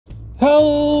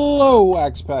Hello,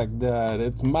 Wax Pack Dad.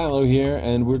 It's Milo here,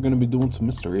 and we're going to be doing some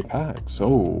mystery packs. So,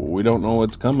 we don't know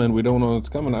what's coming.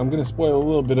 I'm going to spoil a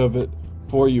little bit of it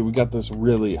for you. We got this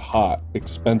really hot,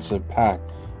 expensive pack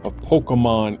of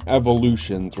Pokemon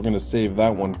Evolutions. We're going to save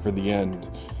that one for the end.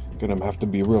 Going to have to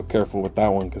be real careful with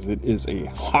that one because it is a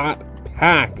hot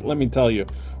pack, let me tell you.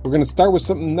 We're going to start with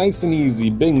something nice and easy.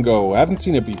 Bingo. I haven't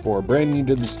seen it before. Brand new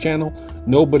to this channel.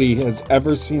 Nobody has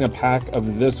ever seen a pack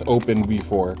of this opened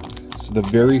before. It's the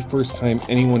very first time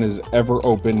anyone has ever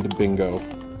opened Bingo.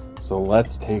 So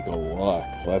let's take a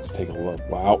look.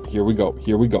 Wow, here we go.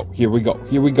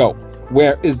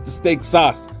 Where is the steak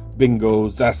sauce?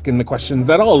 Bingo's asking the questions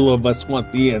that all of us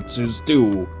want the answers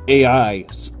to. AI,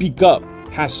 speak up.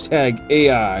 Hashtag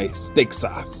AI steak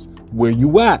sauce. Where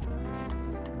you at?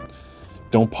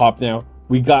 Don't pop now.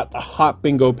 We got a hot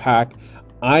Bingo pack.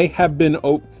 I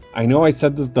know I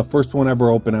said this is the first one ever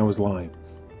open. I was lying.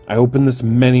 I opened this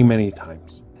many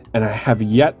times, and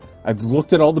I've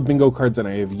looked at all the Bingo cards, and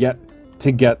I have yet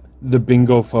to get the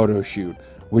Bingo photo shoot,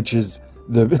 which is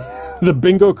the the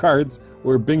Bingo cards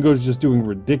where Bingo's just doing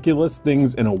ridiculous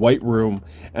things in a white room,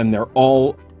 and they're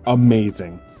all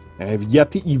amazing. And I have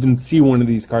yet to even see one of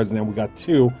these cards. Now we got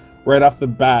two right off the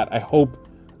bat. I hope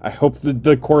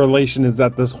the correlation is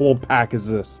that this whole pack is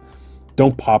this.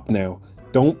 Don't pop now.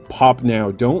 Don't pop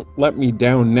now. Don't let me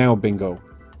down now, Bingo.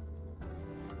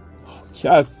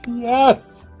 Yes.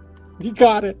 We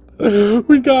got it.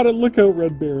 Look out,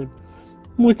 Red Baron.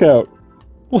 Look out.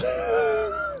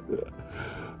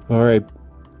 Alright.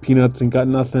 Peanuts ain't got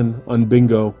nothing on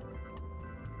Bingo.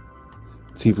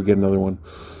 Let's see if we get another one.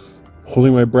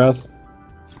 Holding my breath.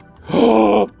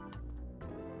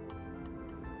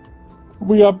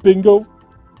 We got Bingo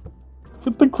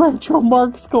with the Groucho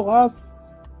Marx glasses.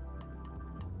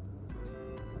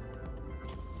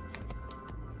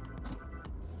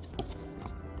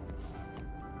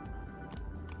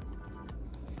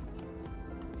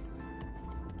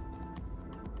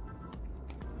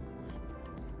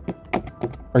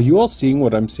 Are you all seeing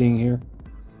what I'm seeing here?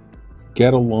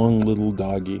 Get along, little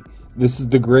doggy. This is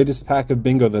the greatest pack of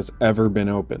Bingo that's ever been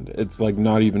opened. It's like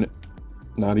not even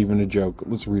a joke.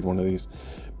 Let's read one of these.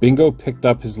 Bingo picked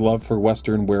up his love for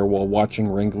Western wear while watching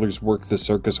wranglers work the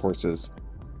circus horses.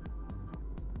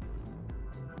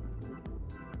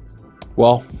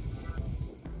 Well,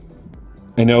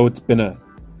 I know it's been a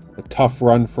tough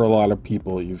run for a lot of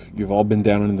people. You've all been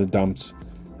down in the dumps,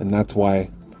 and that's why,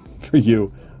 for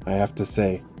you, I have to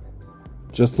say,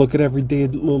 just look at every day a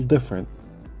little different.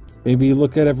 Maybe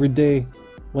look at every day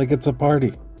like it's a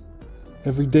party.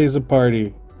 Every day's a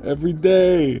party. Every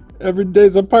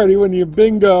day's a party when you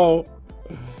Bingo.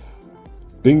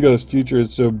 Bingo's future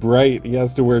is so bright, he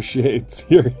has to wear shades.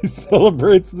 Here he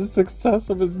celebrates the success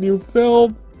of his new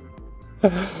film.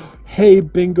 Hey,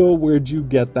 Bingo, where'd you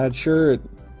get that shirt?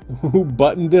 Who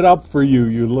buttoned it up for you,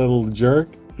 you little jerk?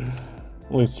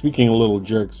 Well, speaking of little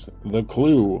jerks, the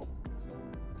clue.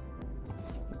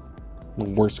 The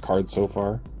worst card so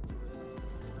far.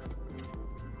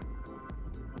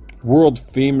 World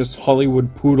famous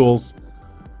Hollywood poodles.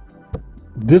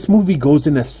 This movie goes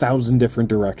in 1,000 different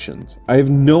directions. I have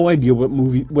no idea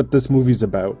what this movie's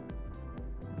about.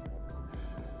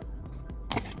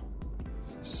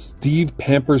 Steve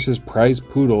pampers his prized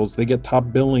poodles. They get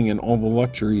top billing and all the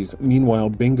luxuries. Meanwhile,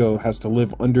 Bingo has to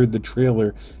live under the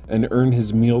trailer and earn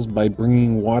his meals by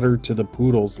bringing water to the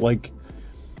poodles. Like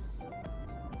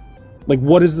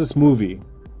what is this movie?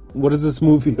 What is this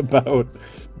movie about?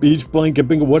 Beach blanket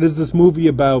Bingo. What is this movie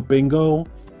about, Bingo?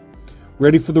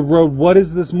 Ready for the road. What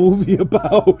is this movie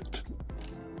about?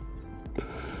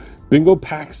 Bingo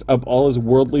packs up all his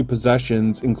worldly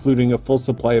possessions, including a full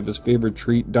supply of his favorite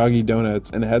treat, doggy donuts,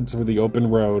 and heads for the open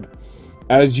road.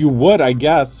 As you would, I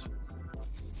guess.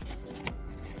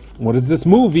 What is this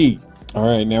movie?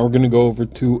 Alright, now we're going to go over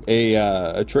to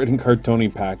a trading card Tony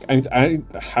pack. I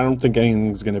don't think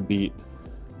anything's going to beat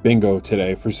Bingo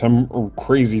today. For some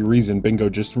crazy reason, Bingo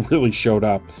just really showed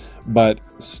up. But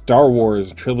Star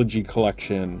Wars Trilogy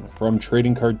Collection from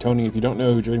Trading Card Tony. If you don't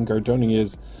know who Trading Card Tony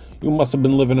is, you must have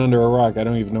been living under a rock. I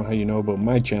don't even know how you know about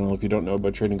my channel if you don't know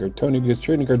about Trading Card Tony, because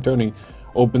Trading Card Tony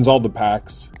opens all the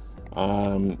packs.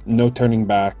 No turning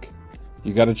back.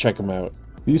 You got to check them out.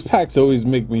 These packs always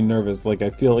make me nervous. Like,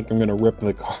 I feel like I'm going to rip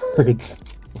the cards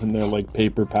when they're like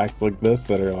paper packs like this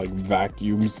that are like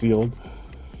vacuum sealed.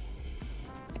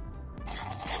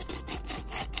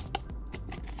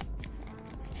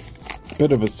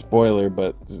 Bit of a spoiler,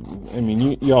 but I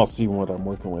mean, you all see what I'm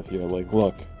working with here. Like,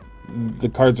 look, the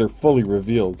cards are fully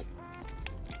revealed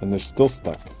and they're still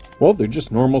stuck. Well, they're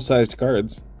just normal sized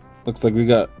cards. Looks like we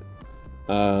got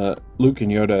Luke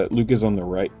and Yoda. Luke is on the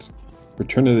right.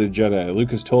 Return of the Jedi.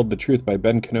 Luke is told the truth by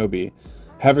Ben Kenobi.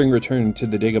 Having returned to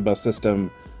the Dagobah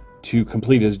system to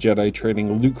complete his Jedi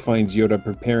training, Luke finds Yoda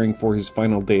preparing for his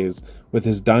final days. With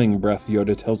his dying breath,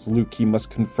 Yoda tells Luke he must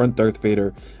confront Darth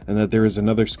Vader and that there is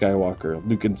another Skywalker.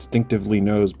 Luke instinctively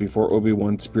knows before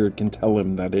Obi-Wan's spirit can tell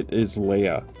him that it is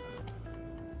Leia.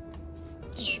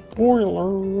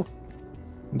 Spoiler!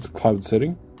 It's Cloud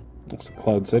City. It's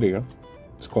Cloud City, huh?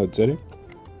 It's Cloud City.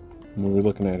 What are we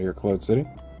looking at here? Cloud City.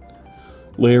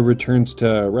 Leia returns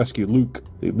to rescue Luke.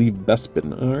 They leave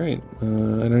Bespin. Alright. I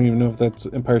don't even know if that's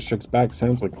Empire Strikes Back.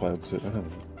 Sounds like Cloud City.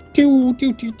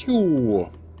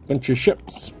 Bunch of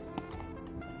ships.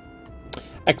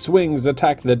 X-Wings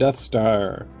attack the Death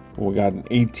Star. We got an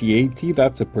AT-AT.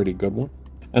 That's a pretty good one.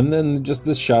 And then just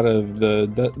this shot of the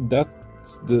Death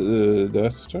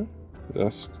Star?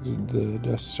 The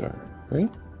Death Star, right?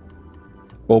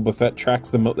 Boba Fett tracks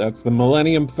that's the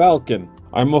Millennium Falcon.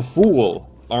 I'm a fool.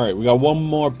 Alright, we got one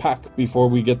more pack before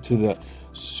we get to the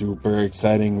super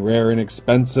exciting, rare, and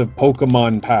expensive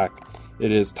Pokemon pack.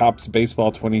 It is Topps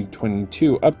Baseball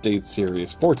 2022 Update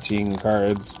Series. 14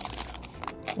 cards.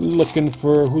 Looking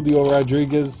for Julio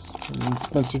Rodriguez, and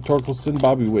Spencer Torkelson,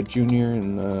 Bobby Witt Jr.,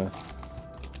 and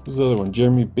who's the other one?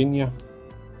 Jeremy Pena.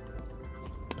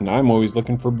 And I'm always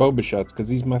looking for Boba because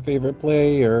he's my favorite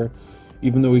player.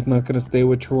 Even though he's not going to stay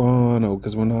with Toronto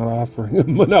because we're not offering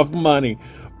him enough money.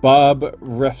 Bob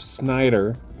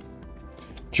Refsnyder,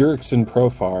 Jurickson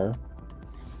Profar,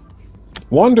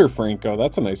 Wander Franco,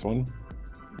 that's a nice one,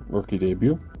 rookie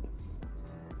debut.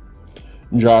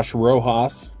 Josh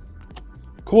Rojas,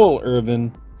 Cole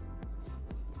Irvin,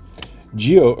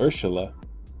 Gio Urshela,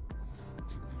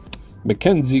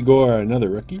 Mackenzie Gore, another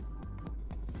rookie,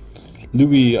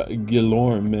 Louis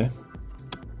Guillorme,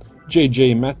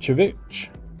 JJ Matchevich,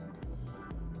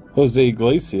 Jose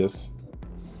Iglesias,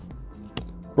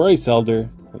 Bryce Elder,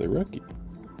 another rookie,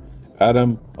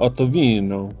 Adam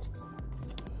Ottavino,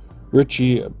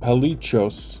 Richie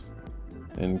Palichos,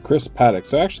 and Chris Paddock.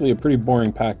 So actually a pretty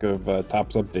boring pack of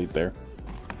Topps Update there.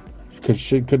 Could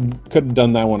have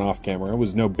done that one off camera. It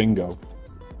was no bingo.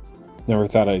 Never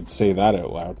thought I'd say that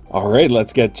out loud. Alright,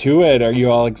 let's get to it. Are you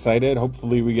all excited?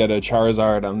 Hopefully we get a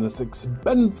Charizard on this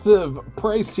expensive,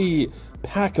 pricey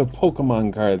pack of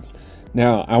Pokemon cards.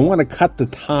 Now, I want to cut the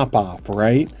top off,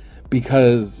 right?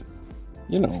 Because,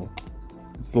 you know,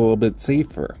 it's a little bit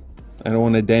safer. I don't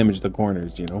want to damage the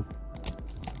corners, you know?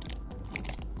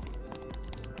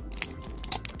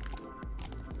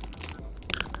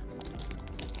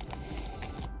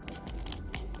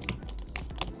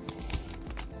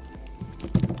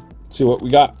 See what we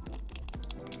got.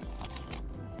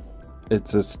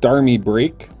 It's a Starmie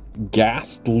Break,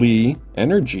 Ghastly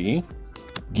Energy,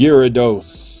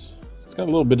 Gyarados. It's got a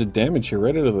little bit of damage here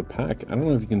right out of the pack. I don't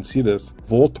know if you can see this.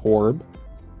 Voltorb,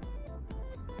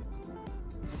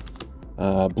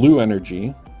 Blue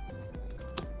Energy,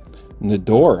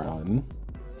 Nidoran,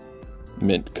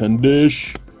 Mint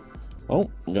Condition. Oh,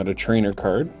 we got a trainer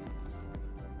card.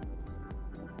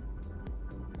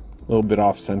 A little bit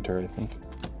off center, I think.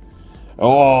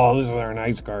 Oh, this is our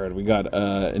nice card. We got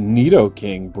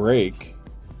Nidoking Break.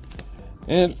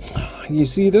 And you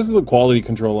see, this is the quality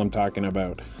control I'm talking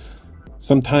about.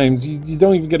 Sometimes you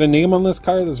don't even get a name on this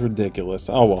card. That's ridiculous.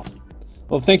 Oh, well.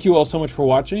 Well, thank you all so much for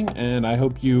watching, and I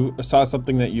hope you saw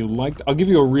something that you liked. I'll give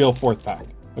you a real fourth pack.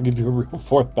 I'll give you a real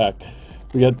fourth pack.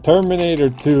 We got Terminator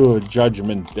 2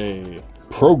 Judgment Day.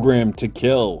 Program to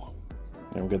Kill.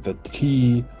 And we got the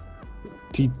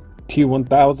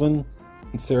T1000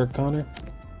 and Sarah Connor.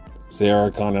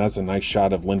 Sarah Connor, that's a nice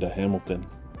shot of Linda Hamilton.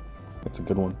 That's a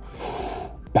good one.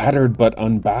 Battered but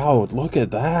unbowed. Look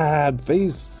at that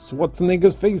face.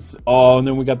 Schwarzenegger's face. Oh, and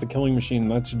then we got the Killing Machine.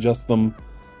 That's just them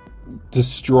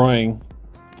destroying.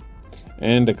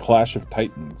 And a Clash of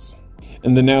Titans.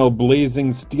 And the now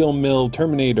blazing steel mill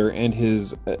Terminator and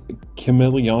his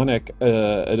chameleonic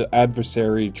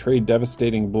adversary trade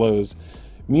devastating blows.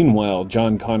 Meanwhile,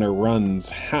 John Connor runs,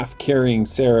 half carrying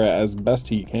Sarah as best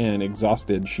he can.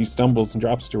 Exhausted, she stumbles and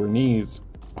drops to her knees.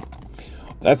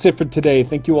 That's it for today.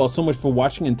 Thank you all so much for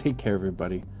watching, and take care,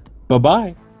 everybody.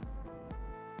 Bye-bye.